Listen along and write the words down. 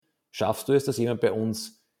schaffst du es, dass jemand bei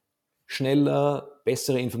uns schneller,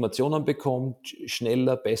 bessere Informationen bekommt,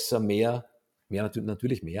 schneller, besser,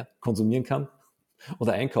 natürlich mehr konsumieren kann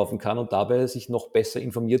oder einkaufen kann und dabei sich noch besser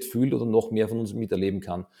informiert fühlt oder noch mehr von uns miterleben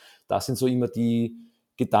kann. Das sind so immer die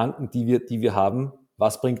Gedanken, die wir haben.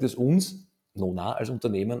 Was bringt es uns, als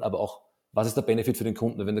Unternehmen, aber auch, was ist der Benefit für den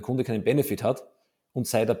Kunden? Wenn der Kunde keinen Benefit hat und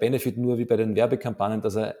sei der Benefit nur wie bei den Werbekampagnen,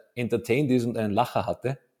 dass er entertained ist und einen Lacher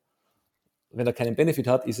hatte, wenn er keinen Benefit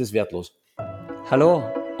hat, ist es wertlos. Hallo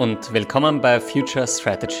und willkommen bei Future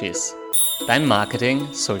Strategies. Dein Marketing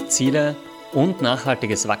soll Ziele und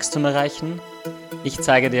nachhaltiges Wachstum erreichen. Ich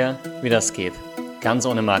zeige dir, wie das geht, ganz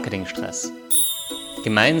ohne Marketingstress.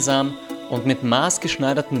 Gemeinsam und mit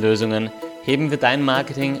maßgeschneiderten Lösungen heben wir dein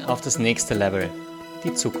Marketing auf das nächste Level,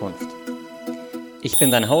 die Zukunft. Ich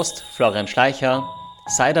bin dein Host Florian Schleicher.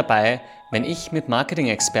 Sei dabei, wenn ich mit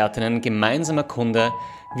Marketing-Expertinnen gemeinsam erkunde,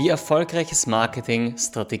 wie erfolgreiches Marketing,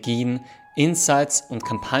 Strategien, Insights und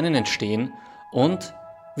Kampagnen entstehen und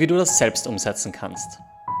wie du das selbst umsetzen kannst.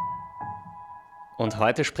 Und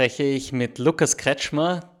heute spreche ich mit Lukas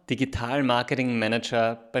Kraetschmer, Digital Marketing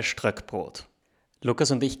Manager bei Ströck.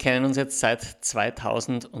 Lukas und ich kennen uns jetzt seit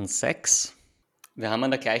 2006. Wir haben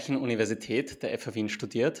an der gleichen Universität, der FH Wien,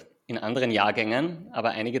 studiert, in anderen Jahrgängen,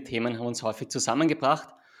 aber einige Themen haben uns häufig zusammengebracht.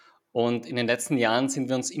 Und in den letzten Jahren sind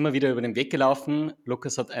wir uns immer wieder über den Weg gelaufen.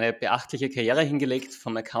 Lukas hat eine beachtliche Karriere hingelegt,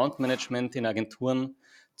 vom Account Management in Agenturen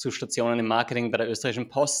zu Stationen im Marketing bei der Österreichischen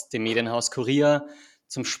Post, dem Medienhaus Kurier,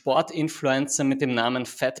 zum Sportinfluencer mit dem Namen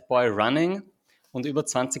Fatboy Running und über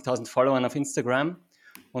 20.000 Followern auf Instagram.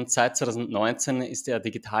 Und seit 2019 ist er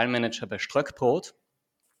Digitalmanager bei Ströck.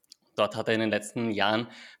 Dort hat er in den letzten Jahren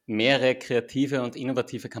mehrere kreative und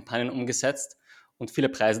innovative Kampagnen umgesetzt und viele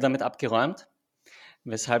Preise damit abgeräumt.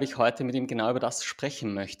 Weshalb ich heute mit ihm genau über das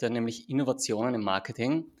sprechen möchte, nämlich Innovationen im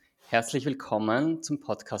Marketing. Herzlich willkommen zum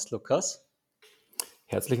Podcast, Lukas.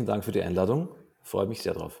 Herzlichen Dank für die Einladung. Freue mich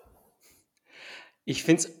sehr drauf. Ich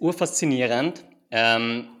finde es urfaszinierend,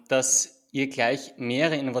 dass ihr gleich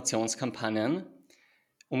mehrere Innovationskampagnen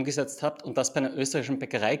umgesetzt habt und das bei einer österreichischen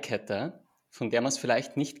Bäckereikette, von der man es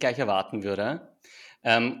vielleicht nicht gleich erwarten würde.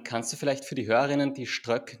 Kannst du vielleicht für die Hörerinnen, die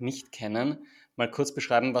Ströck nicht kennen, mal kurz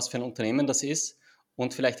beschreiben, was für ein Unternehmen das ist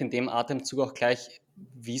und vielleicht in dem Atemzug auch gleich,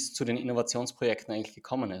 wie es zu den Innovationsprojekten eigentlich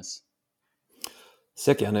gekommen ist?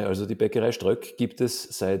 Sehr gerne. Also die Bäckerei Ströck gibt es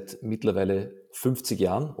seit mittlerweile 50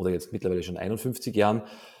 Jahren oder jetzt mittlerweile schon 51 Jahren.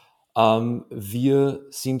 Wir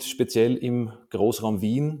sind speziell im Großraum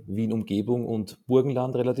Wien, Wien-Umgebung und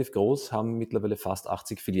Burgenland relativ groß, haben mittlerweile fast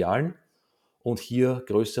 80 Filialen und hier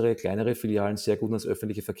größere, kleinere Filialen sehr gut ans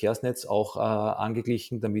öffentliche Verkehrsnetz auch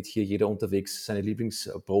angeglichen, damit hier jeder unterwegs seine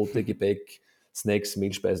Lieblingsbrote, Gebäck, Snacks,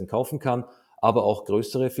 Mehlspeisen kaufen kann, aber auch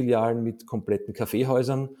größere Filialen mit kompletten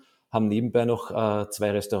Kaffeehäusern, haben nebenbei noch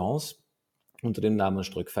 2 Restaurants unter dem Namen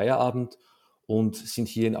Ströck Feierabend und sind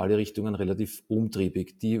hier in alle Richtungen relativ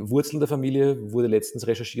umtriebig. Die Wurzeln der Familie, wurde letztens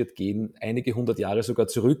recherchiert, gehen einige 100 Jahre sogar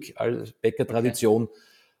zurück als Bäckertradition. Okay.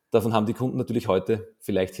 Davon haben die Kunden natürlich heute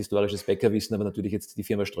vielleicht historisches Bäckerwissen, aber natürlich jetzt die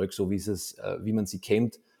Firma Ströck, so wie man sie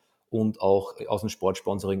kennt und auch aus dem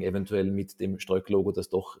Sportsponsoring eventuell mit dem Ströck-Logo, das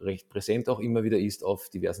doch recht präsent auch immer wieder ist auf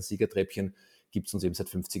diversen Siegertreppchen, gibt es uns eben seit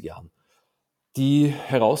 50 Jahren. Die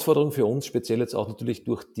Herausforderung für uns, speziell jetzt auch natürlich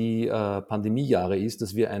durch die Pandemiejahre, ist,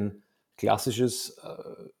 dass wir ein klassisches,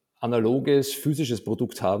 analoges, physisches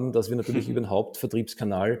Produkt haben, das wir natürlich über den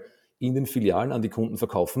Hauptvertriebskanal in den Filialen an die Kunden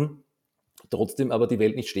verkaufen. Trotzdem aber die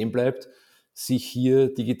Welt nicht stehen bleibt, sich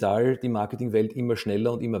hier digital die Marketingwelt immer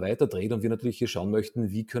schneller und immer weiter dreht und wir natürlich hier schauen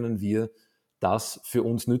möchten, wie können wir das für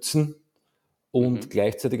uns nützen und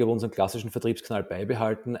gleichzeitig aber unseren klassischen Vertriebskanal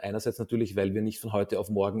beibehalten. Einerseits natürlich, weil wir nicht von heute auf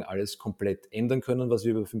morgen alles komplett ändern können, was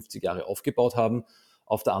wir über 50 Jahre aufgebaut haben.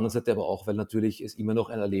 Auf der anderen Seite aber auch, weil natürlich es immer noch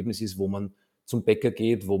ein Erlebnis ist, wo man zum Bäcker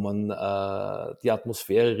geht, wo man die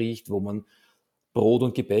Atmosphäre riecht, wo man Brot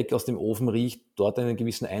und Gebäck aus dem Ofen riecht, dort einen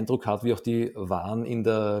gewissen Eindruck hat, wie auch die Waren in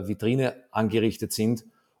der Vitrine angerichtet sind.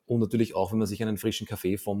 Und natürlich auch, wenn man sich einen frischen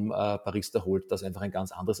Kaffee vom Barista holt, das einfach ein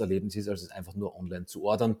ganz anderes Erlebnis ist, als es einfach nur online zu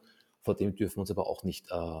ordern. Vor dem dürfen wir uns aber auch nicht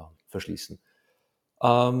verschließen.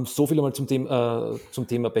 So viel einmal zum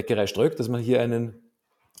Thema Bäckerei Ströck, dass man hier einen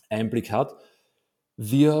Einblick hat.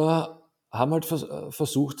 Wir haben halt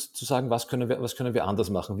versucht zu sagen, was können wir anders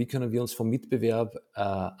machen? Wie können wir uns vom Mitbewerb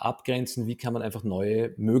abgrenzen? Wie kann man einfach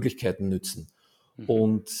neue Möglichkeiten nützen?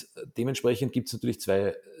 Und dementsprechend gibt es natürlich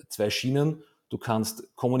zwei Schienen. Du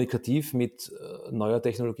kannst kommunikativ mit neuer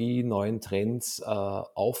Technologie, neuen Trends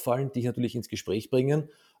auffallen, dich natürlich ins Gespräch bringen.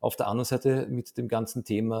 Auf der anderen Seite mit dem ganzen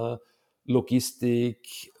Thema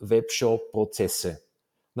Logistik, Webshop, Prozesse.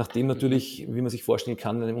 Nachdem natürlich, wie man sich vorstellen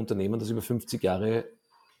kann, in einem Unternehmen, das über 50 Jahre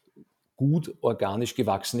gut organisch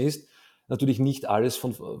gewachsen ist, natürlich nicht alles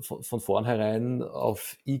von vornherein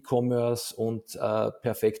auf E-Commerce und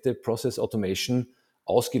perfekte Process Automation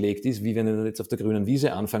ausgelegt ist, wie wenn er jetzt auf der grünen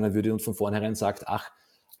Wiese anfangen würde und von vornherein sagt, ach,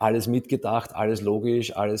 alles mitgedacht, alles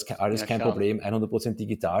logisch, alles Ja, kein klar. Problem, 100%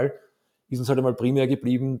 digital, ist uns halt einmal primär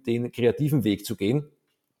geblieben, den kreativen Weg zu gehen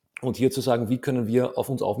und hier zu sagen, wie können wir auf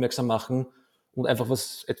uns aufmerksam machen und einfach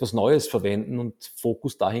etwas Neues verwenden und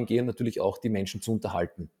Fokus dahingehend natürlich auch die Menschen zu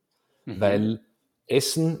unterhalten. Mhm. Weil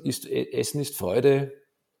Essen ist Freude,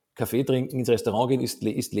 Kaffee trinken, ins Restaurant gehen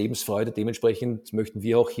ist Lebensfreude. Dementsprechend möchten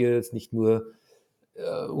wir auch hier jetzt nicht nur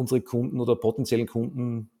unsere Kunden oder potenziellen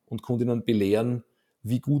Kunden und Kundinnen belehren,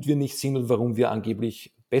 wie gut wir nicht sind und warum wir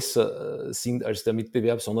angeblich besser sind als der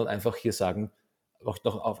Mitbewerb, sondern einfach hier sagen, auch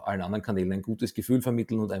noch auf allen anderen Kanälen ein gutes Gefühl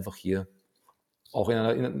vermitteln und einfach hier auch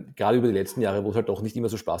gerade über die letzten Jahre, wo es halt doch nicht immer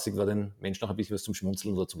so spaßig war, den Menschen auch ein bisschen was zum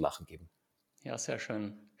Schmunzeln oder zum Lachen geben. Ja, sehr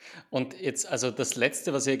schön. Und jetzt, also das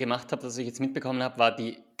Letzte, was ihr gemacht habt, was ich jetzt mitbekommen habe, war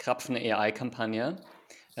die Krapfen AI-Kampagne,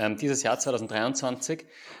 dieses Jahr 2023.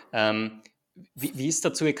 Ähm, wie ist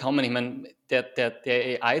dazu gekommen? Ich meine, der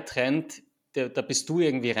AI-Trend, da bist du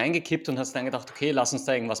irgendwie reingekippt und hast dann gedacht, okay, lass uns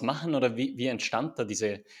da irgendwas machen, oder wie entstand da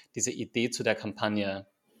diese Idee zu der Kampagne?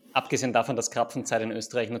 Abgesehen davon, dass Krapfenzeit in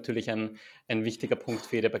Österreich natürlich ein wichtiger Punkt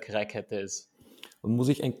für jede Bäckereikette ist. Und muss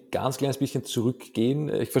ich ein ganz kleines bisschen zurückgehen.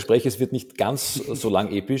 Ich verspreche, es wird nicht ganz so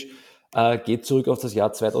lang episch. Geht zurück auf das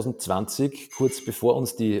Jahr 2020, kurz bevor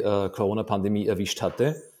uns die Corona-Pandemie erwischt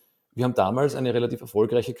hatte. Wir haben damals eine relativ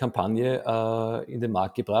erfolgreiche Kampagne in den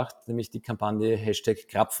Markt gebracht, nämlich die Kampagne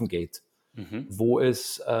 #Krapfengate, Mhm. wo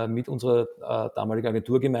es mit unserer damaligen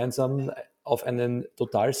Agentur gemeinsam auf einen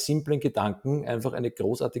total simplen Gedanken einfach eine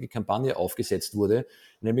großartige Kampagne aufgesetzt wurde,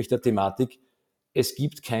 nämlich der Thematik, es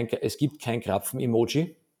gibt kein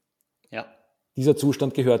Krapfen-Emoji. Ja. Dieser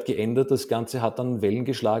Zustand gehört geändert. Das Ganze hat dann Wellen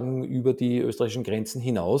geschlagen über die österreichischen Grenzen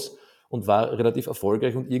hinaus und war relativ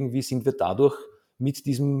erfolgreich. Und irgendwie sind wir dadurch mit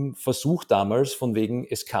diesem Versuch damals, von wegen,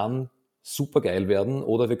 es kann super geil werden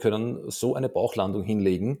oder wir können so eine Bauchlandung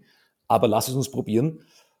hinlegen, aber lass es uns probieren,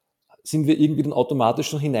 sind wir irgendwie dann automatisch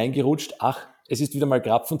schon hineingerutscht, ach, es ist wieder mal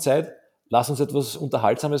Krapfenzeit, lass uns etwas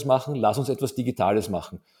Unterhaltsames machen, lass uns etwas Digitales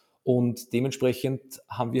machen. Und dementsprechend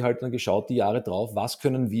haben wir halt dann geschaut, die Jahre drauf, was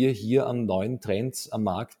können wir hier an neuen Trends am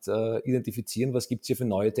Markt identifizieren, was gibt es hier für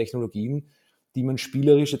neue Technologien, die man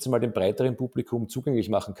spielerisch jetzt mal dem breiteren Publikum zugänglich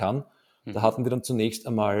machen kann. Da Mhm. hatten wir dann zunächst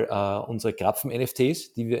einmal unsere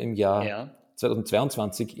Krapfen-NFTs, die wir im Jahr Ja.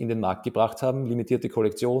 2022 in den Markt gebracht haben, limitierte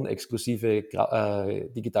Kollektion, exklusive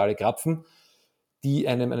digitale Krapfen, die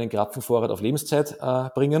einem einen Krapfenvorrat auf Lebenszeit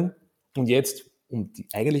bringen. Und jetzt, um die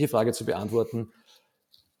eigentliche Frage zu beantworten,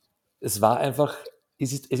 es war einfach,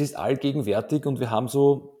 es ist allgegenwärtig und wir haben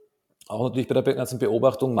so auch natürlich bei der ganzen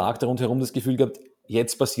Beobachtung Markt rundherum das Gefühl gehabt,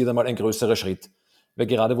 jetzt passiert einmal ein größerer Schritt. Weil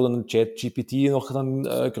gerade wo dann ChatGPT noch dann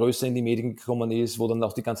größer in die Medien gekommen ist, wo dann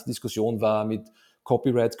auch die ganze Diskussion war mit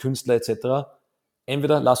Copyright, Künstler etc.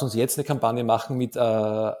 Entweder lass uns jetzt eine Kampagne machen mit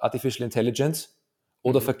Artificial Intelligence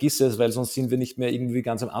oder Mhm. vergiss es, weil sonst sind wir nicht mehr irgendwie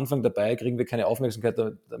ganz am Anfang dabei, kriegen wir keine Aufmerksamkeit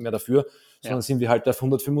mehr dafür, sondern Ja. sind wir halt der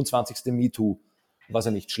 125. MeToo, was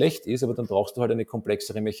ja nicht schlecht ist, aber dann brauchst du halt eine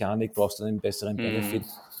komplexere Mechanik, brauchst du einen besseren Mhm. Benefit,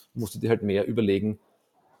 musst du dir halt mehr überlegen,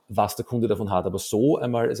 was der Kunde davon hat. Aber so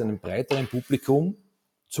einmal es einem breiteren Publikum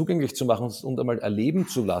zugänglich zu machen und einmal erleben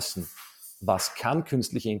zu lassen, was kann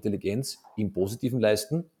künstliche Intelligenz im Positiven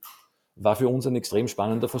leisten, war für uns ein extrem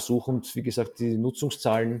spannender Versuch und wie gesagt, die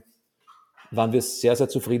Nutzungszahlen waren wir sehr, sehr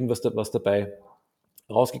zufrieden, was dabei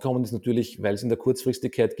rausgekommen ist. Natürlich, weil es in der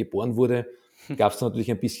Kurzfristigkeit geboren wurde, gab es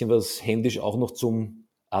natürlich ein bisschen was händisch auch noch zum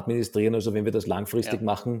Administrieren. Also wenn wir das langfristig Ja.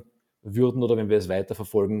 machen würden oder wenn wir es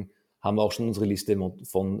weiterverfolgen, haben wir auch schon unsere Liste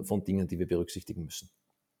von Dingen, die wir berücksichtigen müssen.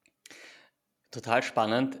 Total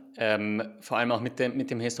spannend, vor allem auch mit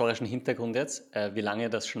dem historischen Hintergrund jetzt, wie lange ihr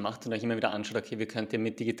das schon macht und euch immer wieder anschaut, okay, wie könnt ihr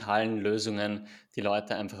mit digitalen Lösungen die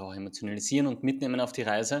Leute einfach auch emotionalisieren und mitnehmen auf die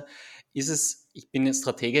Reise. Ich bin jetzt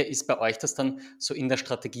Stratege, ist bei euch das dann so in der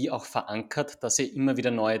Strategie auch verankert, dass ihr immer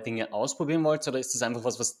wieder neue Dinge ausprobieren wollt, oder ist das einfach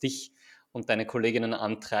was dich und deine Kolleginnen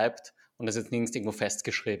antreibt und das ist jetzt nirgends irgendwo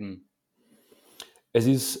festgeschrieben? Es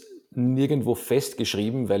ist nirgendwo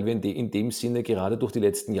festgeschrieben, weil wir in dem Sinne gerade durch die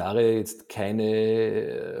letzten Jahre jetzt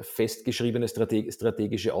keine festgeschriebene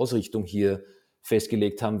strategische Ausrichtung hier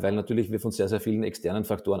festgelegt haben, weil natürlich wir von sehr, sehr vielen externen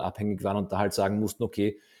Faktoren abhängig waren und da halt sagen mussten,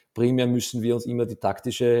 okay, primär müssen wir uns immer die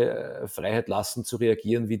taktische Freiheit lassen zu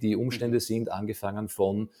reagieren, wie die Umstände Mhm. sind, angefangen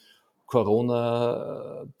von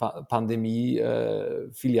Corona-Pandemie,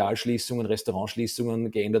 Filialschließungen, Restaurantschließungen,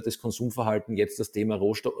 geändertes Konsumverhalten, jetzt das Thema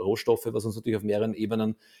Rohstoffe, was uns natürlich auf mehreren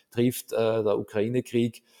Ebenen trifft, der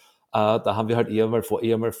Ukraine-Krieg, Da haben wir halt eher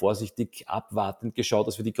mal vorsichtig abwartend geschaut,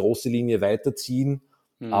 dass wir die große Linie weiterziehen,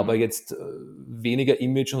 aber jetzt weniger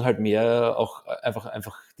Image und halt mehr auch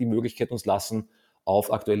einfach die Möglichkeit uns lassen,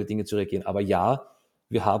 auf aktuelle Dinge zu reagieren. Aber ja,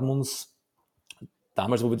 wir haben uns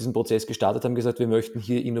damals, wo wir diesen Prozess gestartet haben, gesagt, wir möchten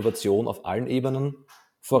hier Innovation auf allen Ebenen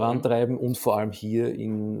vorantreiben und vor allem hier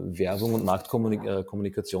in Werbung und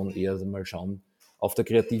Marktkommunikation eher mal schauen, auf der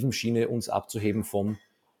kreativen Schiene uns abzuheben vom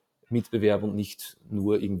Mitbewerb und nicht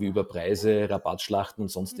nur irgendwie über Preise, Rabattschlachten und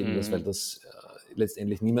sonst irgendwas, weil das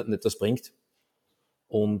letztendlich niemandem etwas bringt.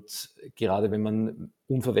 Und gerade wenn man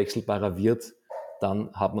unverwechselbarer wird,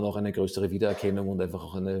 dann hat man auch eine größere Wiedererkennung und einfach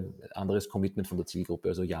auch ein anderes Commitment von der Zielgruppe.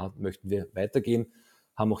 Also ja, möchten wir weitergehen,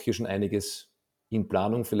 haben auch hier schon einiges in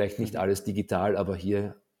Planung, vielleicht nicht alles digital, aber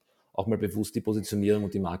hier auch mal bewusst die Positionierung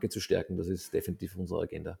und die Marke zu stärken, das ist definitiv unsere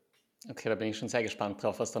Agenda. Okay, da bin ich schon sehr gespannt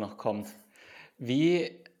drauf, was da noch kommt.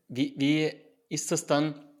 Wie ist das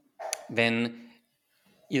dann, wenn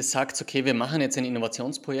ihr sagt, okay, wir machen jetzt ein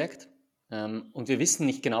Innovationsprojekt und wir wissen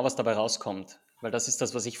nicht genau, was dabei rauskommt? Weil das ist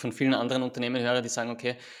das, was ich von vielen anderen Unternehmen höre, die sagen,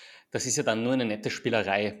 okay, das ist ja dann nur eine nette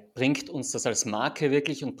Spielerei. Bringt uns das als Marke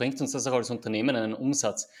wirklich und bringt uns das auch als Unternehmen einen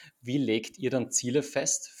Umsatz? Wie legt ihr dann Ziele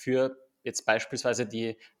fest für jetzt beispielsweise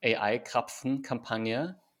die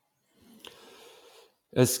AI-Krapfen-Kampagne?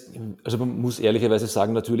 Also man muss ehrlicherweise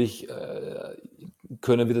sagen, natürlich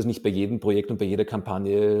können wir das nicht bei jedem Projekt und bei jeder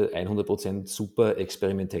Kampagne 100% super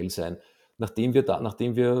experimentell sein. Nachdem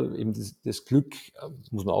wir eben das Glück,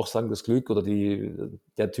 muss man auch sagen, das Glück oder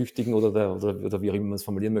der Tüchtigen oder wie auch immer man es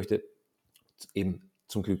formulieren möchte, eben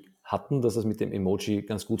zum Glück hatten, dass das mit dem Emoji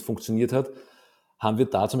ganz gut funktioniert hat, haben wir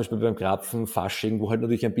da zum Beispiel beim Krapfen Fasching, wo halt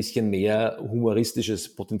natürlich ein bisschen mehr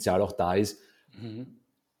humoristisches Potenzial auch da ist,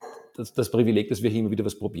 das Privileg, dass wir hier immer wieder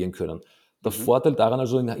was probieren können. Der Vorteil daran,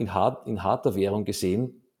 also in harter Währung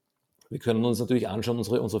gesehen, wir können uns natürlich anschauen,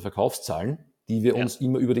 unsere Verkaufszahlen, die wir Ja. uns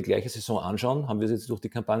immer über die gleiche Saison anschauen, haben wir es jetzt durch die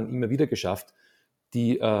Kampagnen immer wieder geschafft,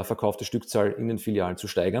 die verkaufte Stückzahl in den Filialen zu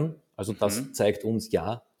steigern. Also das zeigt uns,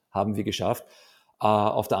 ja, haben wir geschafft.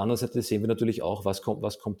 Auf der anderen Seite sehen wir natürlich auch, was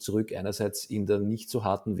kommt zurück. Einerseits in der nicht so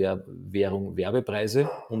harten Währung Werbepreise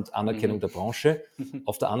und Anerkennung der Branche.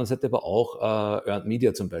 Auf der anderen Seite aber auch Earned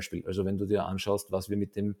Media zum Beispiel. Also wenn du dir anschaust, was wir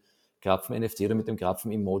mit dem Krapfen-NFT oder mit dem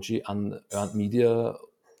Krapfen-Emoji an Earned Media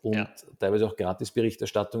und Ja. teilweise auch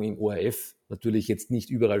Gratisberichterstattung im ORF, natürlich jetzt nicht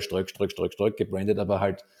überall Ströck gebrandet, aber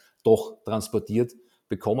halt doch transportiert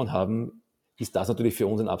bekommen haben, ist das natürlich für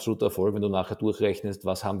uns ein absoluter Erfolg, wenn du nachher durchrechnest,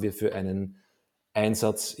 was haben wir für einen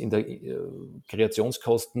Einsatz in der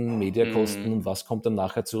Kreationskosten, Mediakosten und was kommt dann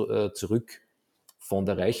nachher zurück von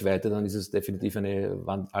der Reichweite, dann ist es definitiv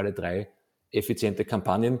waren alle drei effiziente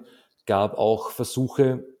Kampagnen. Gab auch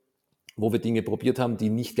Versuche, wo wir Dinge probiert haben, die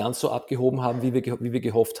nicht ganz so abgehoben haben, wie wir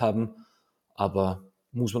gehofft haben, aber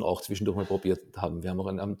muss man auch zwischendurch mal probiert haben. Wir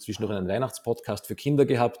haben zwischendurch einen Weihnachtspodcast für Kinder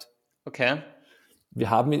gehabt. Okay. Wir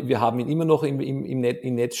haben ihn immer noch im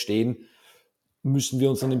Netz stehen. Müssen wir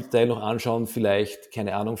uns dann im Detail noch anschauen, vielleicht,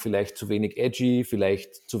 keine Ahnung, vielleicht zu wenig edgy,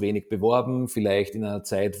 vielleicht zu wenig beworben, vielleicht in einer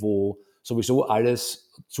Zeit, wo sowieso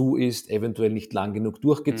alles zu ist, eventuell nicht lang genug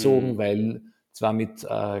durchgezogen, weil zwar mit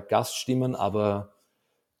Gaststimmen, aber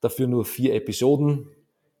dafür nur 4 Episoden.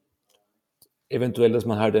 Eventuell, dass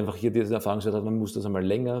man halt einfach hier diese Erfahrungswert hat, man muss das einmal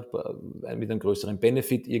länger mit einem größeren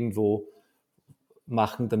Benefit irgendwo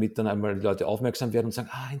machen, damit dann einmal die Leute aufmerksam werden und sagen,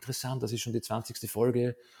 interessant, das ist schon die 20.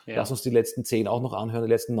 Folge, Ja. lass uns die letzten 10 auch noch anhören, die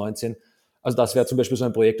letzten 19. Also das wäre zum Beispiel so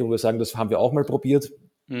ein Projekt, wo wir sagen, das haben wir auch mal probiert,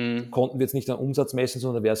 konnten wir jetzt nicht an Umsatz messen,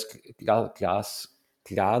 sondern da wäre es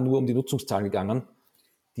klar nur um die Nutzungszahlen gegangen.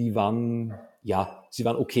 Die waren, ja, sie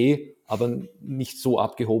waren okay, aber nicht so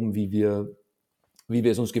abgehoben, wie wir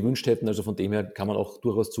es uns gewünscht hätten. Also von dem her kann man auch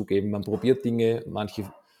durchaus zugeben, man probiert Dinge, manche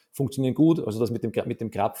funktionieren gut. Also das mit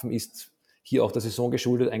dem Krapfen ist hier auch der Saison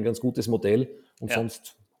geschuldet, ein ganz gutes Modell. Und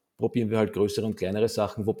sonst probieren wir halt größere und kleinere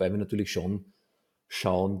Sachen, wobei wir natürlich schon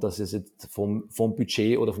schauen, dass es jetzt vom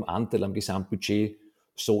Budget oder vom Anteil am Gesamtbudget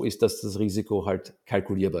so ist, dass das Risiko halt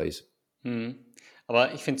kalkulierbar ist.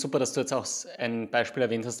 Aber ich finde es super, dass du jetzt auch ein Beispiel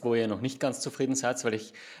erwähnt hast, wo ihr noch nicht ganz zufrieden seid, weil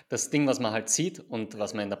das Ding, was man halt sieht und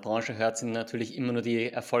was man in der Branche hört, sind natürlich immer nur die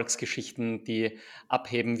Erfolgsgeschichten, die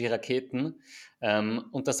abheben wie Raketen.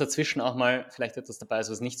 Und dass dazwischen auch mal vielleicht etwas dabei ist,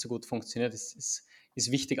 was nicht so gut funktioniert, ist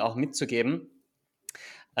wichtig auch mitzugeben.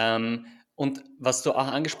 Und was du auch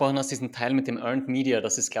angesprochen hast, diesen Teil mit dem Earned Media,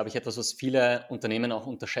 das ist, glaube ich, etwas, was viele Unternehmen auch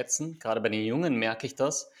unterschätzen. Gerade bei den Jungen merke ich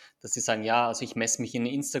das, dass sie sagen, ja, also ich messe mich in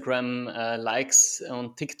Instagram Likes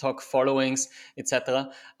und TikTok Followings etc.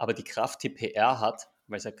 Aber die Kraft, die PR hat,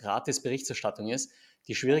 weil es ja gratis Berichterstattung ist,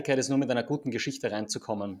 die Schwierigkeit ist nur mit einer guten Geschichte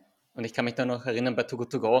reinzukommen. Und ich kann mich da noch erinnern, bei Too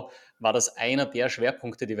Good To Go war das einer der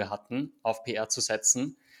Schwerpunkte, die wir hatten, auf PR zu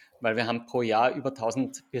setzen, weil wir haben pro Jahr über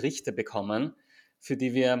 1000 Berichte bekommen, für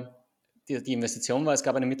die die Investition war, es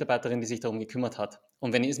gab eine Mitarbeiterin, die sich darum gekümmert hat.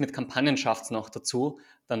 Und wenn ihr es mit Kampagnen schafft noch dazu,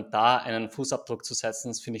 dann da einen Fußabdruck zu setzen,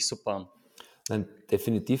 das finde ich super. Nein,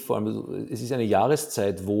 definitiv. Vor allem, es ist eine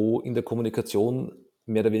Jahreszeit, wo in der Kommunikation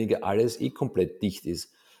mehr oder weniger alles komplett dicht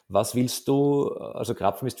ist. Was willst du? Also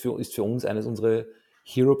Krapfen ist für uns eines unserer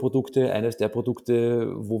Hero-Produkte, eines der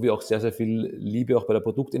Produkte, wo wir auch sehr, sehr viel Liebe auch bei der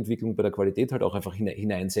Produktentwicklung, bei der Qualität halt auch einfach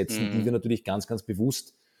hineinsetzen, die wir Mhm. natürlich ganz, ganz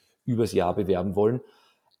bewusst übers Jahr bewerben wollen.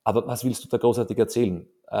 Aber was willst du da großartig erzählen?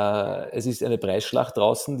 Es ist eine Preisschlacht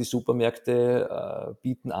draußen. Die Supermärkte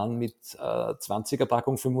bieten an mit 20er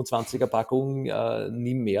Packung, 25er Packung,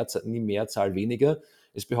 nie mehr, zahl weniger.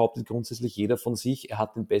 Es behauptet grundsätzlich jeder von sich, er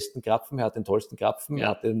hat den besten Krapfen, er hat den tollsten Krapfen, er Ja,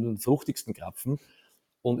 hat den fruchtigsten Krapfen.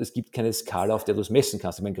 Und es gibt keine Skala, auf der du es messen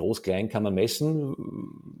kannst. Ich meine, groß, klein kann man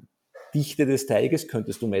messen. Dichte des Teiges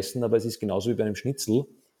könntest du messen, aber es ist genauso wie bei einem Schnitzel.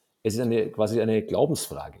 Es ist quasi eine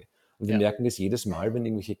Glaubensfrage. Und wir ja, merken es jedes Mal, wenn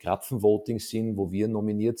irgendwelche Krapfen-Votings sind, wo wir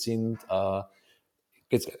nominiert sind,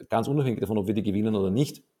 jetzt ganz unabhängig davon, ob wir die gewinnen oder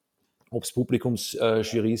nicht, ob es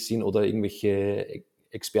Publikumsjurys sind oder irgendwelche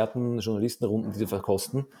Experten, Journalistenrunden, die sie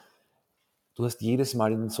verkosten. Du hast jedes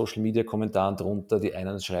Mal in den Social-Media-Kommentaren drunter, die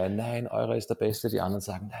einen schreien, nein, eurer ist der Beste, die anderen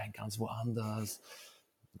sagen, nein, ganz woanders.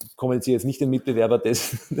 Ich kommuniziere jetzt nicht den Mitbewerber,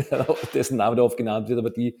 dessen Name da oft genannt wird, aber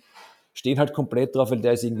die stehen halt komplett drauf, weil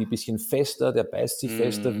der ist irgendwie ein bisschen fester, der beißt sich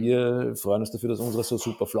fester. mhm. Wir freuen uns dafür, dass unserer so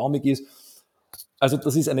super flaumig ist. Also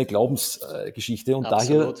das ist eine Glaubensgeschichte und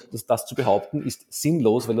daher, Absolut. das zu behaupten, ist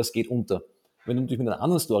sinnlos, weil das geht unter. Wenn du natürlich mit einer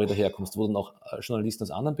anderen Story daherkommst, wo dann auch Journalisten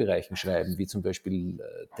aus anderen Bereichen schreiben, wie zum Beispiel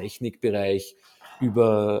Technikbereich,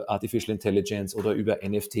 über Artificial Intelligence oder über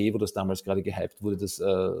NFT, wo das damals gerade gehypt wurde,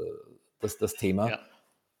 das Thema, Ja,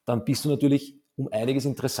 dann bist du natürlich um einiges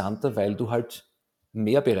interessanter, weil du halt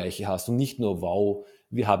mehr Bereiche hast und nicht nur, wow,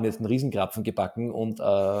 wir haben jetzt einen Riesenkrapfen gebacken und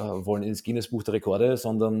wollen ins Guinness-Buch der Rekorde,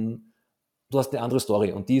 sondern du hast eine andere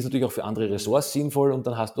Story und die ist natürlich auch für andere mhm. Ressorts sinnvoll und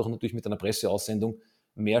dann hast du auch natürlich mit einer Presseaussendung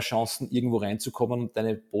mehr Chancen, irgendwo reinzukommen und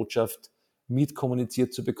deine Botschaft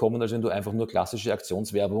mitkommuniziert zu bekommen, als wenn du einfach nur klassische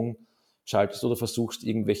Aktionswerbung schaltest oder versuchst,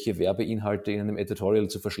 irgendwelche Werbeinhalte in einem Editorial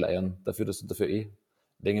zu verschleiern, dafür, dass du dafür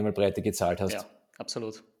Länge mal Breite gezahlt Ja, hast.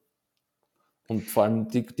 absolut. Und vor allem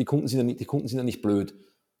die Kunden sind die Kunden sind ja nicht blöd.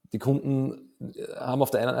 Die Kunden haben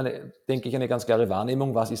auf der einen, denke ich, eine ganz klare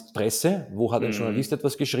Wahrnehmung, was ist Presse, wo hat ein Journalist Mhm.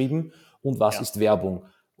 etwas geschrieben und was Ja, ist Werbung.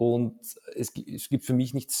 Und es gibt für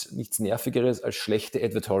mich nichts Nervigeres als schlechte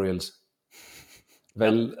Advertorials. ja,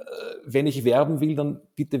 Weil wenn ich werben will, dann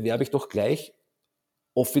bitte werbe ich doch gleich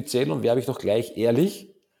offiziell und werbe ich doch gleich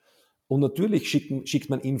ehrlich. Und natürlich schickt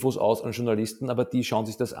man Infos aus an Journalisten, aber die schauen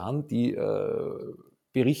sich das an, die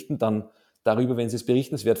berichten dann darüber, wenn sie es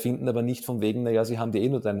berichtenswert finden, aber nicht von wegen, naja, sie haben dir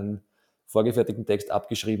nur deinen vorgefertigten Text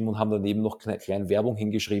abgeschrieben und haben daneben noch kleine Werbung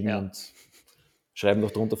hingeschrieben ja. und schreiben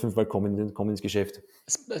noch drunter fünfmal komm ins Geschäft.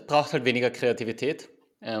 Es braucht halt weniger Kreativität,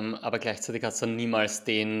 aber gleichzeitig hat es dann niemals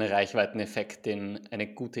den Reichweiteneffekt, den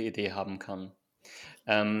eine gute Idee haben kann.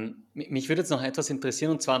 Mich würde jetzt noch etwas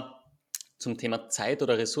interessieren, und zwar zum Thema Zeit-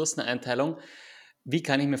 oder Ressourceneinteilung. Wie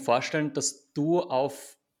kann ich mir vorstellen, dass du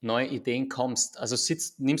auf neue Ideen kommst? Also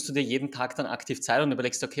nimmst du dir jeden Tag dann aktiv Zeit und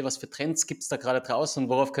überlegst, okay, was für Trends gibt es da gerade draußen und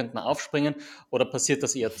worauf könnte man aufspringen? Oder passiert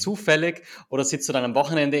das eher zufällig? Oder sitzt du dann am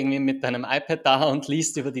Wochenende irgendwie mit deinem iPad da und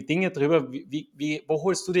liest über die Dinge drüber? Wo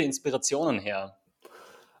holst du dir Inspirationen her?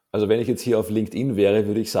 Also wenn ich jetzt hier auf LinkedIn wäre,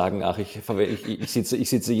 würde ich sagen, ach, ich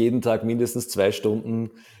sitze jeden Tag mindestens 2 Stunden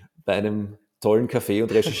bei einem tollen Café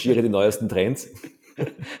und recherchiere die neuesten Trends.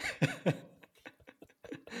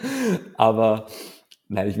 Aber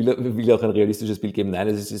nein, will auch ein realistisches Bild geben. Nein,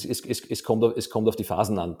 es kommt auf die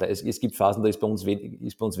Phasen an. Es gibt Phasen, da ist bei uns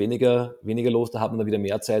weniger los, da hat man dann wieder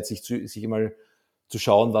mehr Zeit, sich mal zu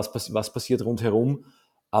schauen, was passiert rundherum.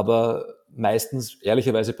 Aber meistens,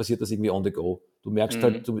 ehrlicherweise, passiert das irgendwie on the go. Du merkst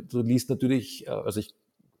halt, Mhm. du liest natürlich,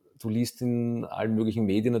 du liest in allen möglichen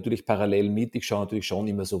Medien natürlich parallel mit. Ich schaue natürlich schon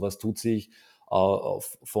immer so, was tut sich.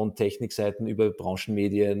 Von Technikseiten über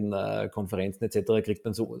Branchenmedien, Konferenzen etc. kriegt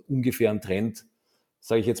man so ungefähr einen Trend,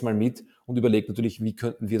 sage ich jetzt mal mit und überlegt natürlich, wie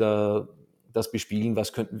könnten wir da das bespielen,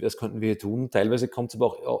 was könnten wir hier tun. Teilweise kommt es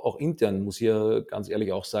aber auch intern, muss ich ja ganz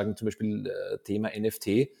ehrlich auch sagen, zum Beispiel Thema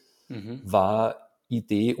NFT Mhm. war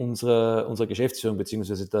Idee unserer Geschäftsführung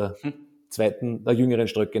beziehungsweise der jüngeren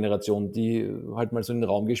Ströck-Generation, die halt mal so in den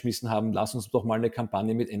Raum geschmissen haben, lass uns doch mal eine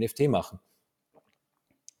Kampagne mit NFT machen,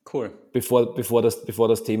 Cool. bevor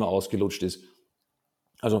das Thema ausgelutscht ist.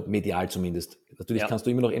 Also medial zumindest. Natürlich Ja. kannst du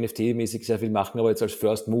immer noch NFT-mäßig sehr viel machen, aber jetzt als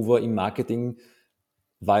First Mover im Marketing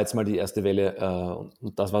war jetzt mal die erste Welle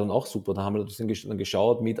und das war dann auch super. Da haben wir dann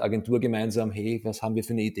geschaut mit Agentur gemeinsam, hey, was haben wir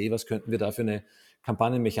für eine Idee, was könnten wir da für eine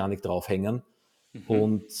Kampagnenmechanik draufhängen?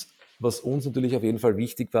 Und was uns natürlich auf jeden Fall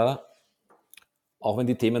wichtig war, auch wenn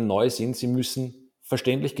die Themen neu sind, sie müssen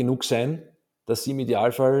verständlich genug sein, dass sie im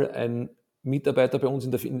Idealfall ein Mitarbeiter bei uns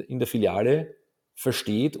in der Filiale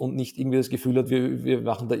versteht und nicht irgendwie das Gefühl hat, wir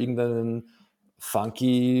machen da irgendeinen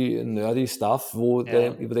funky, nerdy Stuff, über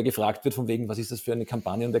der gefragt wird von wegen, was ist das für eine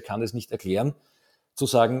Kampagne und der kann es nicht erklären. Zu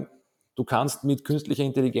sagen, du kannst mit künstlicher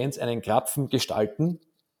Intelligenz einen Krapfen gestalten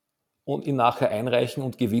und ihn nachher einreichen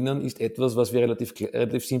und gewinnen, ist etwas, was wir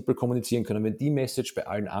relativ simpel kommunizieren können. Wenn die Message bei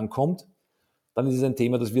allen ankommt, dann ist es ein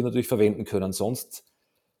Thema, das wir natürlich verwenden können. Sonst,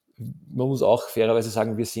 man muss auch fairerweise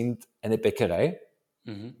sagen, wir sind eine Bäckerei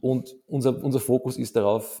und unser Fokus ist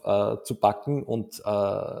darauf, zu backen und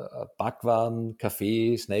Backwaren,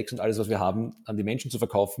 Kaffee, Snacks und alles, was wir haben, an die Menschen zu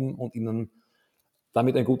verkaufen und ihnen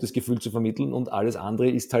damit ein gutes Gefühl zu vermitteln und alles andere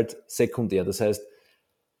ist halt sekundär. Das heißt,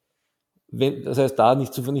 da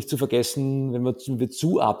nicht zu vergessen, wenn wir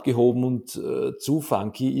zu abgehoben und zu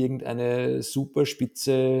funky irgendeine super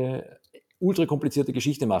spitze, ultra komplizierte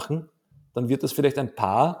Geschichte machen, dann wird das vielleicht ein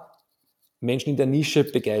paar Menschen in der Nische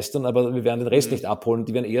begeistern, aber wir werden den Rest nicht abholen.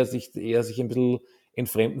 Die werden eher sich ein bisschen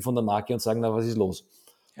entfremden von der Marke und sagen, na, was ist los?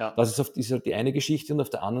 Ja. Das ist halt die eine Geschichte und auf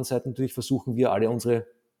der anderen Seite natürlich versuchen wir alle unsere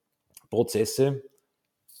Prozesse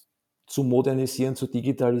zu modernisieren, zu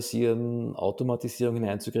digitalisieren, Automatisierung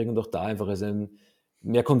hineinzukriegen und auch da einfach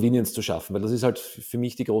mehr Convenience zu schaffen. Weil das ist halt für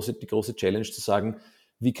mich die große Challenge, zu sagen,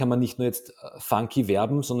 wie kann man nicht nur jetzt funky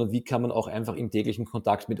werben, sondern wie kann man auch einfach im täglichen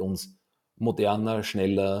Kontakt mit uns moderner,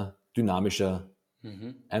 schneller, dynamischer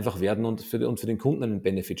einfach werden und für den Kunden einen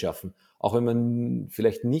Benefit schaffen. Auch wenn man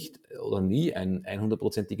vielleicht nicht oder nie ein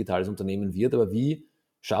 100% digitales Unternehmen wird, aber wie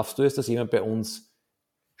schaffst du es, dass jemand bei uns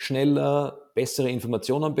schneller, bessere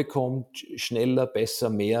Informationen bekommt, schneller, besser,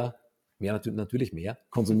 natürlich mehr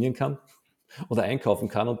konsumieren kann oder einkaufen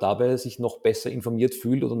kann und dabei sich noch besser informiert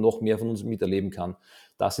fühlt oder noch mehr von uns miterleben kann.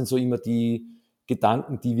 Das sind so immer die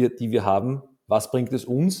Gedanken, die wir haben. Was bringt es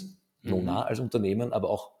uns, Nona, als Unternehmen, aber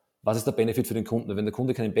auch, was ist der Benefit für den Kunden? Wenn der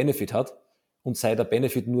Kunde keinen Benefit hat und sei der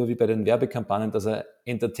Benefit nur wie bei den Werbekampagnen, dass er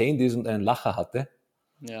entertained ist und einen Lacher hatte,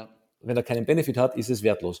 wenn er keinen Benefit hat, ist es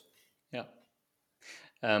wertlos. Ja.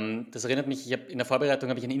 Das erinnert mich, in der Vorbereitung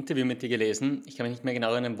habe ich ein Interview mit dir gelesen. Ich kann mich nicht mehr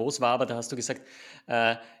genau erinnern, wo es war, aber da hast du gesagt,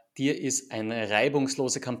 dir ist eine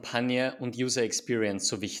reibungslose Kampagne und User Experience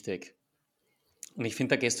so wichtig. Und ich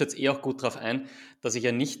finde, da gehst du jetzt auch gut drauf ein, dass ich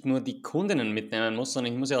ja nicht nur die Kundinnen mitnehmen muss,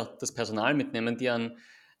 sondern ich muss ja auch das Personal mitnehmen, die an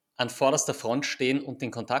vorderster Front stehen und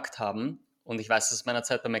den Kontakt haben. Und ich weiß das aus meiner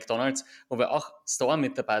Zeit bei McDonald's, wo wir auch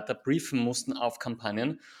Store-Mitarbeiter briefen mussten auf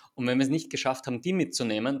Kampagnen. Und wenn wir es nicht geschafft haben, die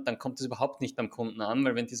mitzunehmen, dann kommt es überhaupt nicht beim Kunden an,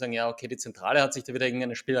 weil wenn die sagen, ja, okay, die Zentrale hat sich da wieder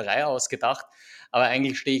irgendeine Spielerei ausgedacht, aber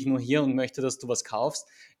eigentlich stehe ich nur hier und möchte, dass du was kaufst,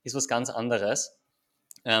 ist was ganz anderes.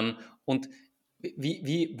 Und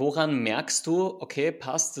woran merkst du, okay,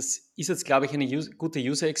 passt, das ist jetzt, glaube ich, eine gute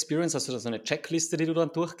User Experience? Hast du da so eine Checkliste, die du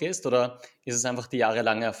dann durchgehst, oder ist es einfach die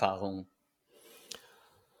jahrelange Erfahrung?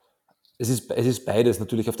 Es ist beides.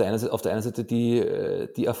 Natürlich auf der einen Seite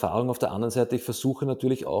die Erfahrung, auf der anderen Seite, ich versuche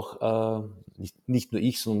natürlich auch, nicht nur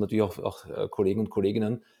ich, sondern natürlich auch Kollegen und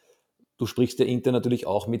Kolleginnen. Du sprichst ja intern natürlich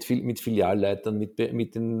auch mit Filialleitern, mit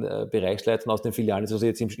den Bereichsleitern aus den Filialen, also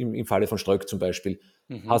jetzt im Falle von Ströck zum Beispiel.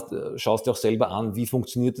 Schaust dir auch selber an, wie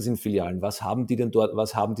funktioniert das in Filialen? Was haben die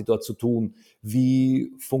dort zu tun?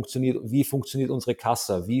 Wie funktioniert unsere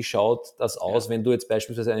Kassa? Wie schaut das aus, wenn du jetzt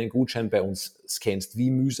beispielsweise einen Gutschein bei uns scannst?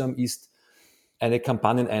 Wie mühsam ist eine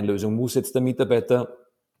Kampagneneinlösung? Muss jetzt der Mitarbeiter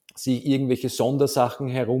sich irgendwelche Sondersachen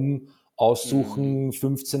herum aussuchen,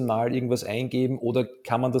 15 Mal irgendwas eingeben, oder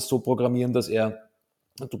kann man das so programmieren, dass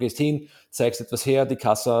du gehst hin, zeigst etwas her, die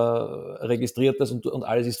Kassa registriert das und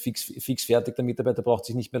alles ist fix fertig, der Mitarbeiter braucht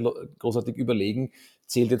sich nicht mehr großartig überlegen,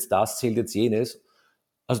 zählt jetzt das, zählt jetzt jenes.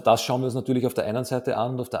 Also das schauen wir uns natürlich auf der einen Seite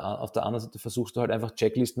an und auf der anderen Seite versuchst du halt einfach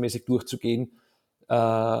checklistenmäßig durchzugehen,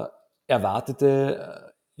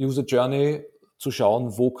 erwartete User Journey zu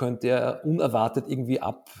schauen, wo könnte er unerwartet irgendwie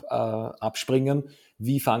abspringen,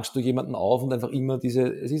 wie fangst du jemanden auf und einfach immer es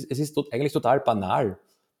ist eigentlich total banal,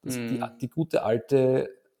 die gute alte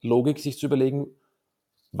Logik, sich zu überlegen,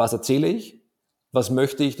 was erzähle ich, was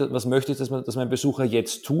möchte ich, dass mein Besucher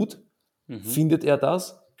jetzt tut, findet er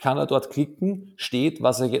das, kann er dort klicken, steht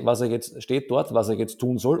dort, was er jetzt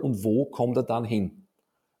tun soll und wo kommt er dann hin.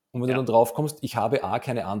 Und wenn du dann drauf kommst, ich habe A,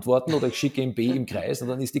 keine Antworten oder ich schicke ihm B im Kreis, und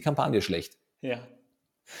dann ist die Kampagne schlecht. Ja.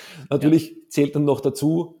 Natürlich zählt dann noch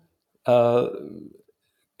dazu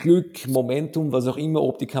Glück, Momentum, was auch immer,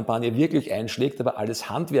 ob die Kampagne wirklich einschlägt, aber alles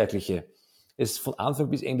Handwerkliche. es von Anfang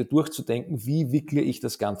bis Ende durchzudenken, wie wickle ich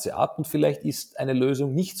das Ganze ab, und vielleicht ist eine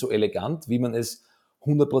Lösung nicht so elegant, wie man es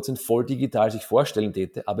 100% voll digital sich vorstellen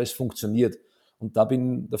täte, aber es funktioniert. Und da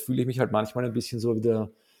fühle ich mich halt manchmal ein bisschen so wie der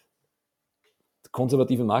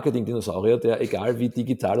konservative Marketing-Dinosaurier, der, egal wie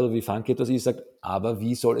digital oder wie funky das ist, sagt, aber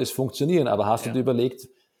wie soll es funktionieren? Aber hast du dir überlegt,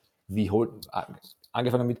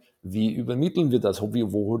 angefangen mit, wie übermitteln wir das? Wo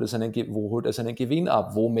holt er seinen Gewinn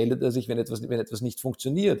ab? Wo meldet er sich, wenn etwas nicht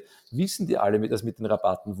funktioniert? Wissen die alle das mit den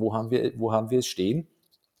Rabatten? Wo haben wir es stehen?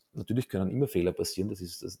 Natürlich können immer Fehler passieren, das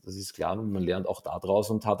ist klar, und man lernt auch daraus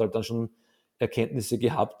und hat halt dann schon Erkenntnisse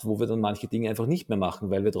gehabt, wo wir dann manche Dinge einfach nicht mehr machen,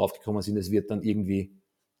 weil wir draufgekommen sind, es wird dann irgendwie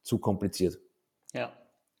zu kompliziert. Ja,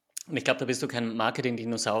 und ich glaube, da bist du kein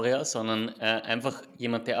Marketing-Dinosaurier, sondern einfach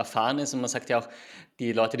jemand, der erfahren ist. Und man sagt ja auch,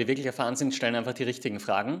 die Leute, die wirklich erfahren sind, stellen einfach die richtigen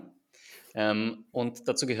Fragen. Und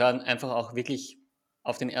dazu gehören einfach auch wirklich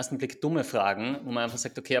auf den ersten Blick dumme Fragen, wo man einfach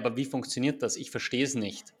sagt, okay, aber wie funktioniert das? Ich verstehe es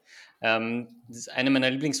nicht. Das ist eine meiner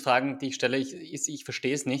Lieblingsfragen, die ich stelle, ist, ich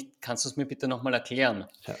verstehe es nicht. Kannst du es mir bitte nochmal erklären?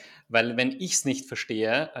 Ja. Weil wenn ich es nicht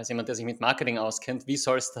verstehe, als jemand, der sich mit Marketing auskennt, wie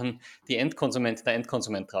soll es dann der Endkonsument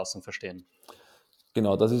draußen verstehen?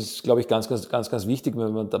 Genau, das ist, glaube ich, ganz, ganz, ganz, ganz wichtig.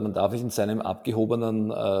 Man darf nicht in seinem abgehobenen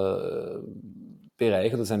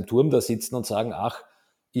Bereich oder seinem Turm da sitzen und sagen, ach,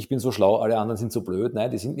 ich bin so schlau, alle anderen sind so blöd. Nein,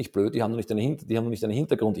 die sind nicht blöd, die haben noch nicht eine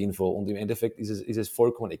Hintergrundinfo. Und im Endeffekt ist es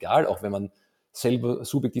vollkommen egal, auch wenn man selber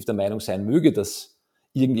subjektiv der Meinung sein möge, dass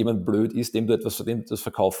irgendjemand blöd ist, dem du etwas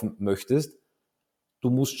verkaufen möchtest. Du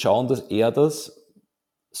musst schauen, dass er das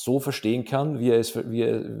so verstehen kann, wie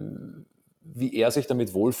er sich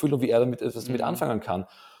damit wohlfühlt und wie er damit etwas damit anfangen kann.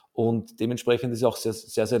 Und dementsprechend ist es auch sehr,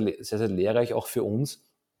 sehr, sehr, sehr, sehr lehrreich auch für uns,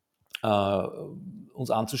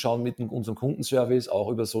 uns anzuschauen mit unserem Kundenservice, auch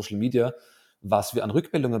über Social Media, was wir an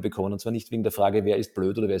Rückmeldungen bekommen. Und zwar nicht wegen der Frage, wer ist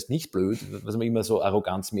blöd oder wer ist nicht blöd, was man immer so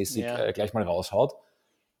arroganzmäßig gleich mal raushaut.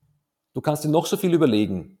 Du kannst dir noch so viel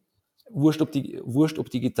überlegen, wurscht ob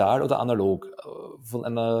digital oder analog, von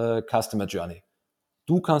einer Customer Journey.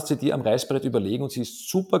 Du kannst sie dir am Reißbrett überlegen und sie ist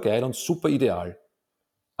super geil und super ideal.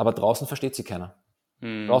 Aber draußen versteht sie keiner.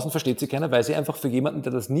 Draußen versteht sie keiner, weil sie einfach für jemanden,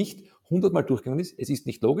 der das nicht 100-mal durchgegangen ist, es ist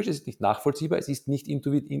nicht logisch, es ist nicht nachvollziehbar, es ist nicht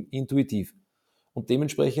intuitiv. Und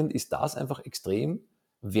dementsprechend ist das einfach extrem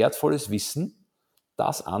wertvolles Wissen,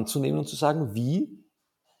 das anzunehmen und zu sagen, wie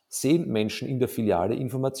sehen Menschen in der Filiale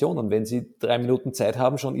Informationen. Wenn sie 3 Minuten Zeit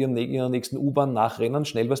haben, schon ihrer nächsten U-Bahn nachrennen,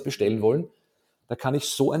 schnell was bestellen wollen, da kann ich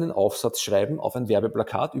so einen Aufsatz schreiben auf ein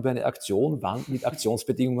Werbeplakat über eine Aktion, wann mit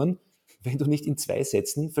Aktionsbedingungen, wenn du nicht in 2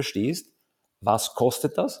 Sätzen verstehst, was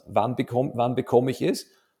kostet das, wann bekomme ich es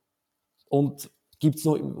und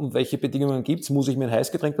welche Bedingungen gibt es, muss ich mir ein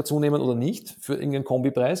Heißgetränk dazu nehmen oder nicht für irgendeinen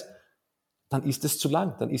Kombipreis, dann ist es zu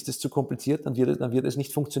lang, dann ist es zu kompliziert, dann wird es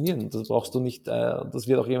nicht funktionieren. Das brauchst du nicht, das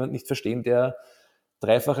wird auch jemand nicht verstehen, der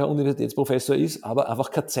dreifacher Universitätsprofessor ist, aber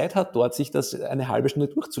einfach keine Zeit hat, dort sich das eine halbe Stunde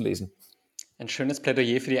durchzulesen. Ein schönes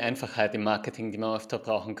Plädoyer für die Einfachheit im Marketing, die wir öfter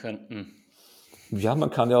brauchen könnten. Ja,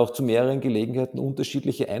 man kann ja auch zu mehreren Gelegenheiten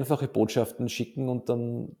unterschiedliche einfache Botschaften schicken und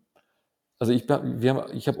dann, also ich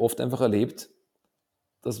habe oft einfach erlebt,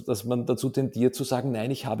 dass man dazu tendiert zu sagen,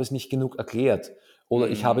 nein, ich habe es nicht genug erklärt oder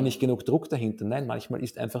ich habe nicht genug Druck dahinter. Nein, manchmal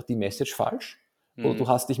ist einfach die Message falsch oder du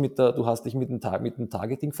hast dich mit dem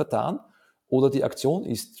Targeting vertan oder die Aktion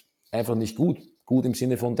ist einfach nicht gut. Gut im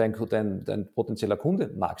Sinne von dein potenzieller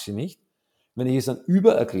Kunde mag sie nicht. Wenn ich es dann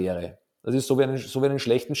übererkläre, das ist so wie einen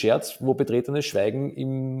schlechten Scherz, wo betretenes Schweigen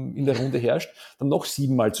in der Runde herrscht, dann noch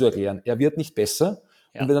 7-mal zu erklären. Er wird nicht besser.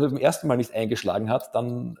 Ja. Und wenn er beim ersten Mal nicht eingeschlagen hat,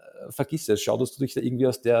 dann vergiss es. Schau, dass du dich da irgendwie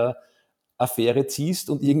aus der Affäre ziehst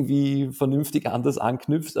und irgendwie vernünftig anders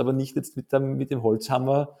anknüpfst, aber nicht jetzt mit dem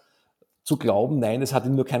Holzhammer zu glauben, nein, es hat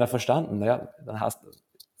ihn nur keiner verstanden. Naja,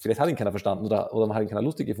 vielleicht hat ihn keiner verstanden oder man hat ihn keiner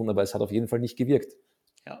lustig gefunden, aber es hat auf jeden Fall nicht gewirkt.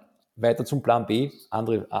 Ja. Weiter zum Plan B,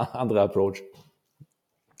 anderer Approach.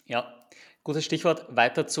 Ja, gutes Stichwort.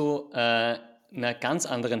 Weiter zu einer ganz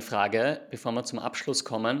anderen Frage, bevor wir zum Abschluss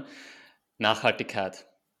kommen. Nachhaltigkeit.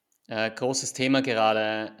 Großes Thema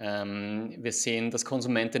gerade. Wir sehen, dass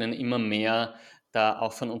Konsumentinnen immer mehr da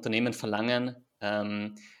auch von Unternehmen verlangen,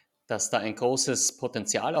 dass da ein großes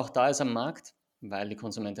Potenzial auch da ist am Markt, weil die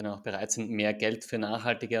Konsumentinnen auch bereit sind, mehr Geld für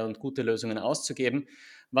nachhaltige und gute Lösungen auszugeben,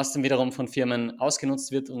 was dann wiederum von Firmen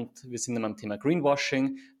ausgenutzt wird. Und wir sind dann beim Thema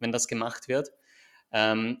Greenwashing, wenn das gemacht wird.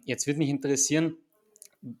 Jetzt würde mich interessieren,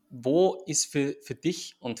 wo ist für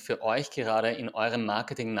dich und für euch gerade in eurem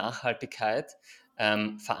Marketing Nachhaltigkeit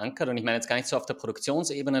verankert? Und ich meine jetzt gar nicht so auf der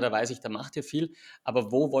Produktionsebene, da weiß ich, da macht ihr viel,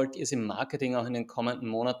 aber wo wollt ihr es im Marketing auch in den kommenden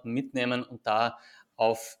Monaten mitnehmen und da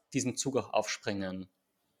auf diesen Zug auch aufspringen?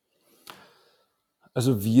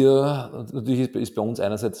 Also natürlich ist bei uns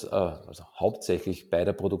einerseits, also hauptsächlich bei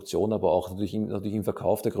der Produktion, aber auch natürlich im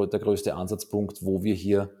Verkauf der größte Ansatzpunkt, wo wir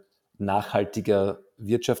hier nachhaltiger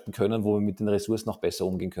wirtschaften können, wo wir mit den Ressourcen auch besser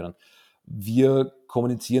umgehen können. Wir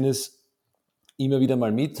kommunizieren es immer wieder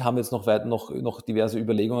mal mit, haben jetzt noch diverse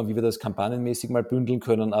Überlegungen, wie wir das kampagnenmäßig mal bündeln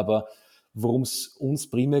können, aber worum es uns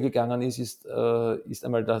primär gegangen ist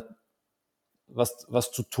einmal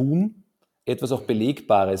was zu tun, etwas auch Mhm.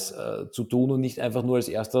 Belegbares zu tun und nicht einfach nur als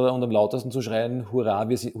Erster und am lautesten zu schreien, hurra,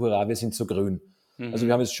 wir sind so grün. Also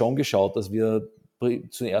wir haben Mhm. jetzt schon geschaut, dass wir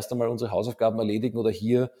zuerst einmal unsere Hausaufgaben erledigen oder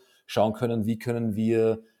hier schauen können, wie können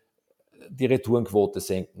wir die Retourenquote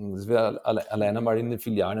senken. Dass wir allein Mhm. einmal in den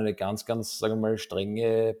Filialen eine ganz, sagen wir mal,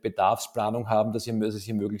 strenge Bedarfsplanung haben, dass es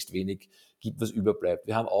hier möglichst wenig gibt, was überbleibt.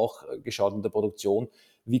 Wir haben auch geschaut in der Produktion,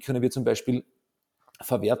 wie können wir zum Beispiel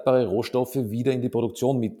verwertbare Rohstoffe wieder in die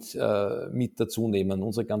Produktion mit dazu nehmen.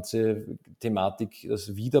 Unsere ganze Thematik,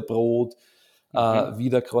 das Wiederbrot, Mhm.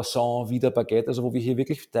 wieder Croissant, wieder Baguette, also wo wir hier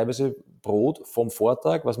wirklich teilweise Brot vom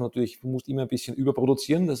Vortag, was man natürlich, du musst immer ein bisschen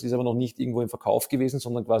überproduzieren, das ist aber noch nicht irgendwo im Verkauf gewesen,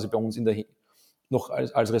 sondern quasi bei uns noch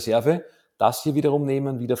als Reserve. Das hier wiederum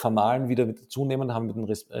nehmen, wieder vermahlen, wieder dazu nehmen, haben mit den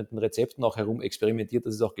Rezepten auch herum experimentiert,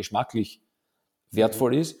 dass es auch geschmacklich Mhm.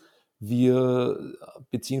 wertvoll ist. Wir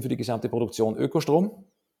beziehen für die gesamte Produktion Ökostrom,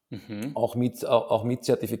 Mhm. auch mit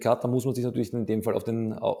Zertifikat. Da muss man sich natürlich in dem Fall auf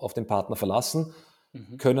den Partner verlassen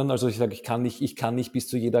Mhm. können. Also ich sage, ich kann nicht bis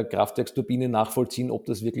zu jeder Kraftwerksturbine nachvollziehen, ob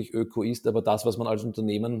das wirklich Öko ist, aber das, was man als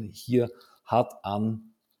Unternehmen hier hat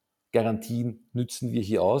an Garantien, nützen wir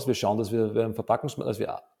hier aus. Wir schauen, dass wir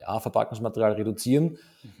Verpackungsmaterial reduzieren,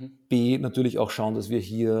 Mhm. B, natürlich auch schauen, dass wir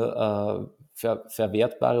hier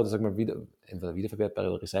verwertbare oder sagen wir entweder wiederverwertbare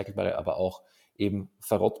oder recycelbare, aber auch eben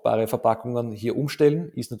verrottbare Verpackungen hier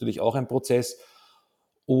umstellen, ist natürlich auch ein Prozess.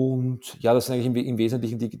 Und ja, das sind eigentlich im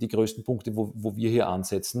Wesentlichen die größten Punkte, wo wir hier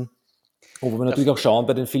ansetzen. Und wo wir natürlich Darf, auch schauen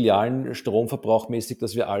bei den Filialen stromverbrauchmäßig,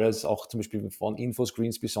 dass wir alles, auch zum Beispiel von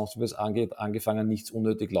Infoscreens bis sonst was angeht, angefangen, nichts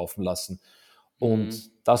unnötig laufen lassen. Und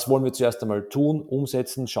mhm. das wollen wir zuerst einmal tun,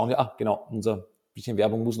 umsetzen, schauen ja, genau, unser bisschen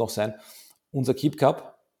Werbung muss noch sein. Unser Keep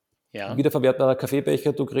Cup, Ja. wiederverwertbarer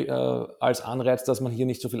Kaffeebecher, als Anreiz, dass man hier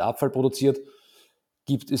nicht so viel Abfall produziert,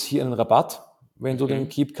 gibt es hier einen Rabatt, wenn du den Mhm.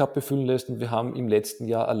 Keep Cup befüllen lässt. Und wir haben im letzten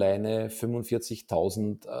Jahr alleine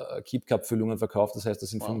 45.000 Keep Cup Füllungen verkauft. Das heißt, das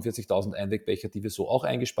sind Wow. 45.000 Einwegbecher, die wir so auch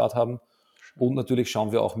eingespart haben. Und Schön. natürlich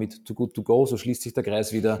schauen wir auch mit Too Good To Go, so schließt sich der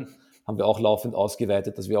Kreis wieder, haben wir auch laufend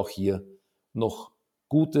ausgeweitet, dass wir auch hier noch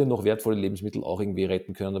gute, noch wertvolle Lebensmittel auch irgendwie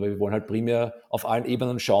retten können. Aber wir wollen halt primär auf allen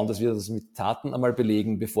Ebenen schauen, dass wir das mit Taten einmal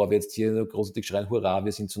belegen, bevor wir jetzt hier großartig schreien, hurra,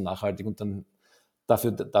 wir sind so nachhaltig und dann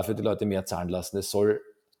dafür die Leute mehr zahlen lassen. Es soll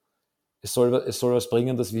was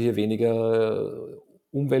bringen, dass wir hier weniger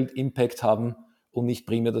Umweltimpact haben und nicht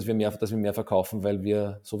primär, dass wir mehr verkaufen, weil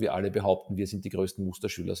wir, so wie alle behaupten, wir sind die größten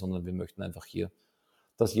Musterschüler, sondern wir möchten einfach hier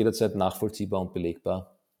das jederzeit nachvollziehbar und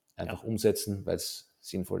belegbar Ja. einfach umsetzen, weil es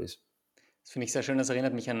sinnvoll ist. Das finde ich sehr schön. Das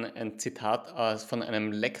erinnert mich an ein Zitat von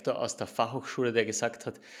einem Lektor aus der Fachhochschule, der gesagt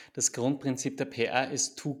hat, das Grundprinzip der PR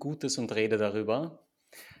ist, tu Gutes und rede darüber.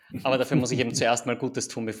 Aber dafür muss ich eben zuerst mal Gutes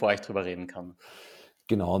tun, bevor ich drüber reden kann.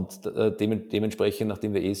 Genau, und dementsprechend,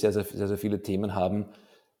 nachdem wir sehr, sehr, sehr, sehr viele Themen haben,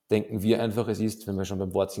 denken wir einfach, es ist, wenn wir schon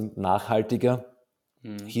beim Wort sind, nachhaltiger,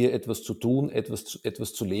 Mhm. hier etwas zu tun,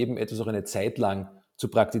 etwas zu leben, etwas auch eine Zeit lang zu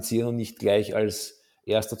praktizieren und nicht gleich als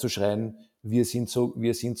Erster zu schreien, wir sind so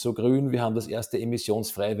grün, wir haben das erste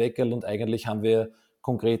emissionsfreie Weckerl und eigentlich haben wir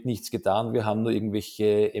konkret nichts getan. Wir haben nur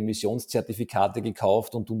irgendwelche Emissionszertifikate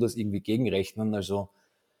gekauft und tun das irgendwie gegenrechnen. Also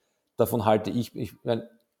davon halte ich meine,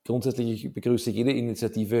 grundsätzlich, ich begrüße jede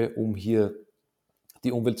Initiative, um hier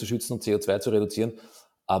die Umwelt zu schützen und CO2 zu reduzieren.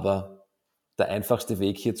 Aber der einfachste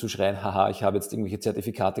Weg hier zu schreien, haha, ich habe jetzt irgendwelche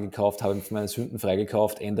Zertifikate gekauft, habe meine Sünden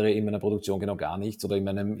freigekauft, ändere in meiner Produktion genau gar nichts oder in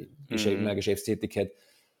meiner Mhm. Geschäftstätigkeit,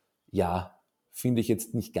 ja, finde ich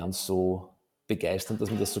jetzt nicht ganz so begeisternd, dass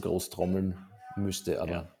man das so groß trommeln müsste. Ja,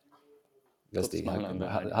 Aber weißt gutes du, Machen an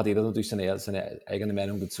der hat Reihe. jeder natürlich seine eigene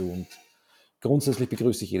Meinung dazu. Und grundsätzlich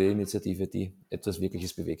begrüße ich jede Initiative, die etwas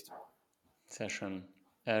Wirkliches bewegt. Sehr schön.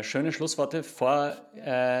 Schöne Schlussworte.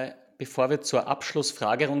 Bevor wir zur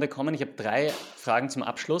Abschlussfragerunde kommen, ich habe 3 Fragen zum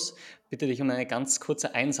Abschluss. Bitte dich um eine ganz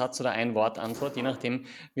kurze Einsatz- oder Ein-Wort-Antwort, je nachdem,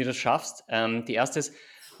 wie du es schaffst. Die erste ist,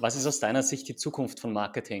 was ist aus deiner Sicht die Zukunft von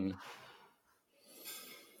Marketing?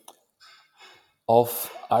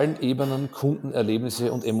 Auf allen Ebenen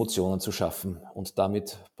Kundenerlebnisse und Emotionen zu schaffen und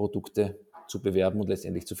damit Produkte zu bewerben und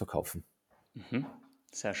letztendlich zu verkaufen. Mhm.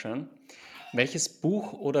 Sehr schön. Welches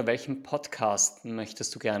Buch oder welchen Podcast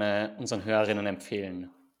möchtest du gerne unseren Hörerinnen empfehlen?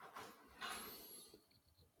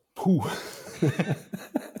 Puh,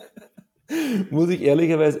 muss ich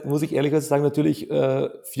ehrlicherweise sagen, natürlich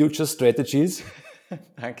Future Strategies.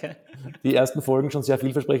 Danke. Die ersten Folgen schon sehr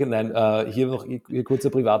vielversprechend. Nein, hier kurzer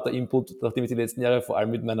privater Input. Nachdem ich die letzten Jahre vor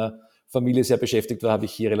allem mit meiner Familie sehr beschäftigt war, habe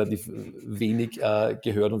ich hier relativ wenig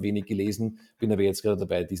gehört und wenig gelesen. Bin aber jetzt gerade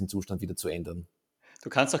dabei, diesen Zustand wieder zu ändern. Du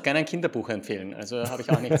kannst auch gerne ein Kinderbuch empfehlen, also habe ich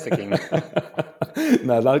auch nichts dagegen.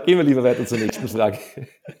 Na, dann gehen wir lieber weiter zur nächsten Frage.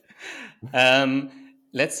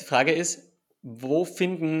 Letzte Frage ist, wo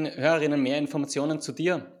finden Hörerinnen mehr Informationen zu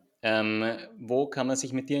dir? Wo kann man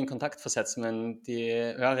sich mit dir in Kontakt versetzen, wenn die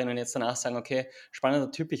Hörerinnen jetzt danach sagen, okay,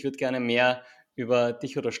 spannender Typ, ich würde gerne mehr über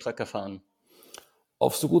dich oder Ströck erfahren?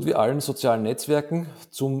 Auf so gut wie allen sozialen Netzwerken,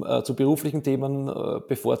 zu beruflichen Themen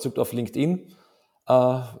bevorzugt auf LinkedIn.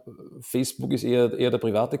 Facebook ist eher der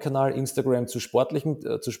private Kanal, Instagram zu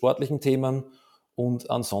sportlichen Themen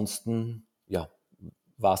und ansonsten, ja,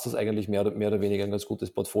 war es das eigentlich mehr oder weniger ein ganz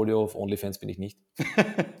gutes Portfolio. Auf OnlyFans bin ich nicht.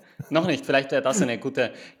 Noch nicht, vielleicht wäre das eine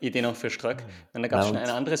gute Idee noch für Ströck. Da gab es schon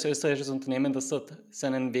ein anderes österreichisches Unternehmen, das dort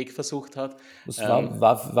seinen Weg versucht hat. Das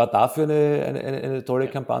war dafür eine tolle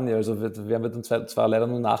Kampagne. Also werden wir dann zwar leider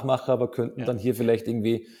nur Nachmacher, aber könnten dann hier vielleicht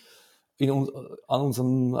irgendwie an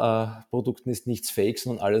unseren Produkten ist nichts fake,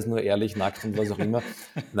 sondern alles nur ehrlich, nackt und was auch immer.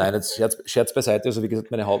 Nein, jetzt Scherz beiseite. Also wie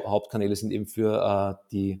gesagt, meine Hauptkanäle sind eben für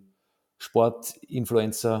die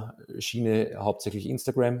Sport-Influencer-Schiene hauptsächlich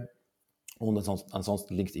Instagram und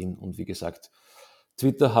ansonsten LinkedIn. Und wie gesagt,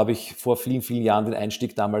 Twitter habe ich vor vielen, vielen Jahren den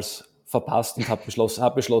Einstieg damals verpasst und habe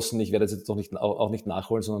beschlossen, ich werde jetzt auch nicht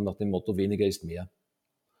nachholen, sondern nach dem Motto, weniger ist mehr.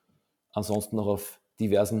 Ansonsten noch auf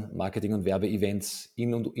diversen Marketing- und Werbeevents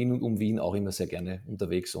in und um Wien auch immer sehr gerne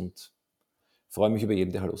unterwegs und freue mich über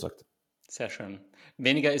jeden, der Hallo sagt. Sehr schön.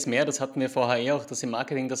 Weniger ist mehr, das hatten wir vorher auch, dass im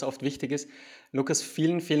Marketing das oft wichtig ist. Lukas,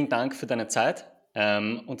 vielen, vielen Dank für deine Zeit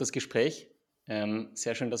und das Gespräch.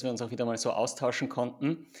 Sehr schön, dass wir uns auch wieder mal so austauschen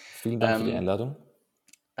konnten. Vielen Dank für die Einladung.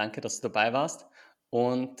 Danke, dass du dabei warst.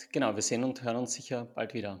 Und genau, wir sehen und hören uns sicher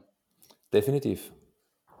bald wieder. Definitiv.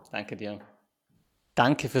 Danke dir.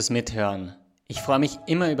 Danke fürs Mithören. Ich freue mich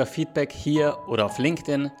immer über Feedback hier oder auf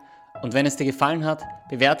LinkedIn. Und wenn es dir gefallen hat,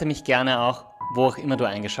 bewerte mich gerne auch, wo auch immer du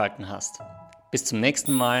eingeschaltet hast. Bis zum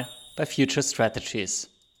nächsten Mal bei Future Strategies.